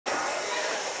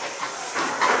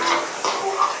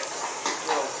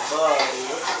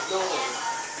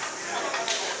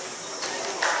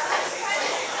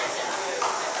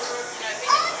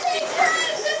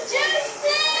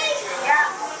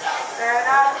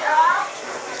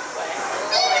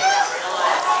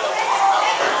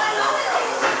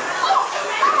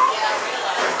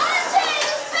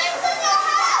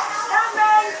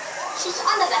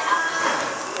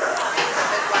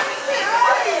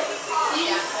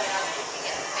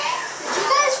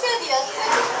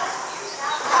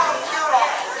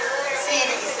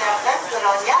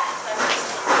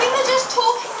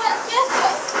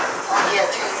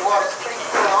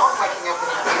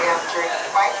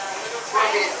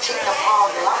check the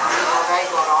formula, see how they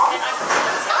got on.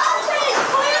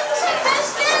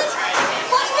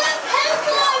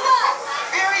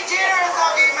 Very generous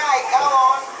of you, mate. Go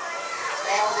on.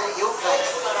 How was it at your place?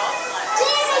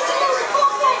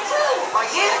 Oh,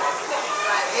 yeah?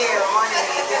 Yeah, mine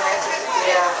is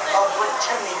of what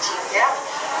chimney checked out.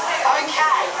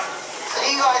 Okay. So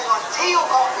you guys want tea or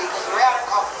coffee? Because we're out of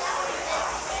coffee.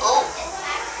 Oh.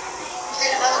 Is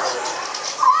that another one?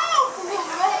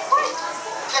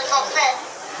 Flips off that.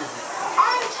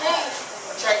 I'm tea.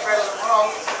 Check for the roll.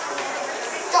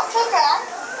 Dr. Grant,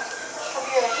 have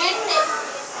you hidden it?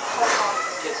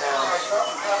 Get down.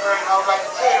 Cover and I'll like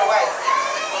to tear it away.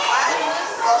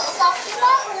 Got stuff in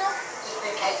that one. Just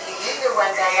in case you use it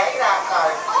one day, eh,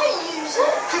 Darko? I use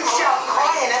it. Too sharp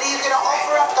crying, and are you going to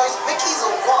offer up those pickies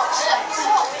or what?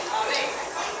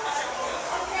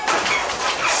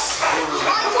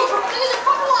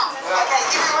 Okay,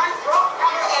 everyone, drop,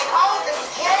 cover, and hold if you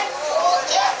can.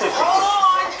 Yeah, hold on.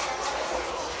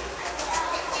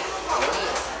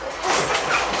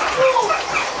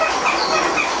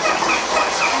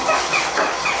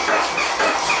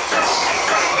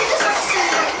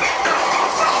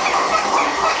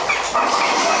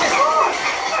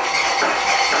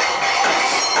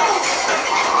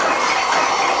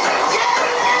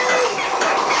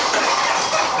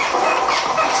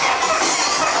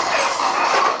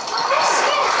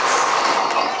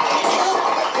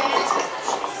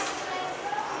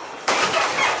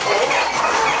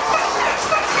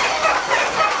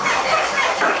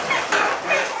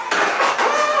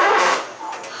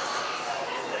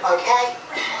 Okay.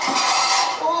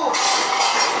 Ooh.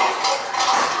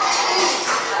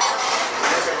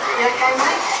 You okay,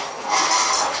 mate?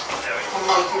 I'm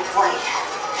not good way.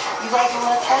 You guys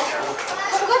all okay?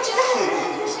 I'm good, you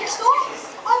know.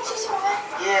 I'm too sorry.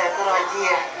 Yeah, good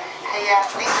idea. Hey,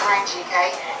 please arrange, okay?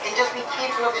 And just be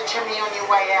careful of the chimney on your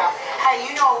way out. Hey,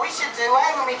 you know what we should do,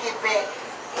 eh, when we get back?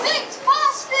 Fix,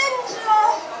 fast, and,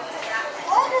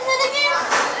 what is it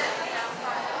again?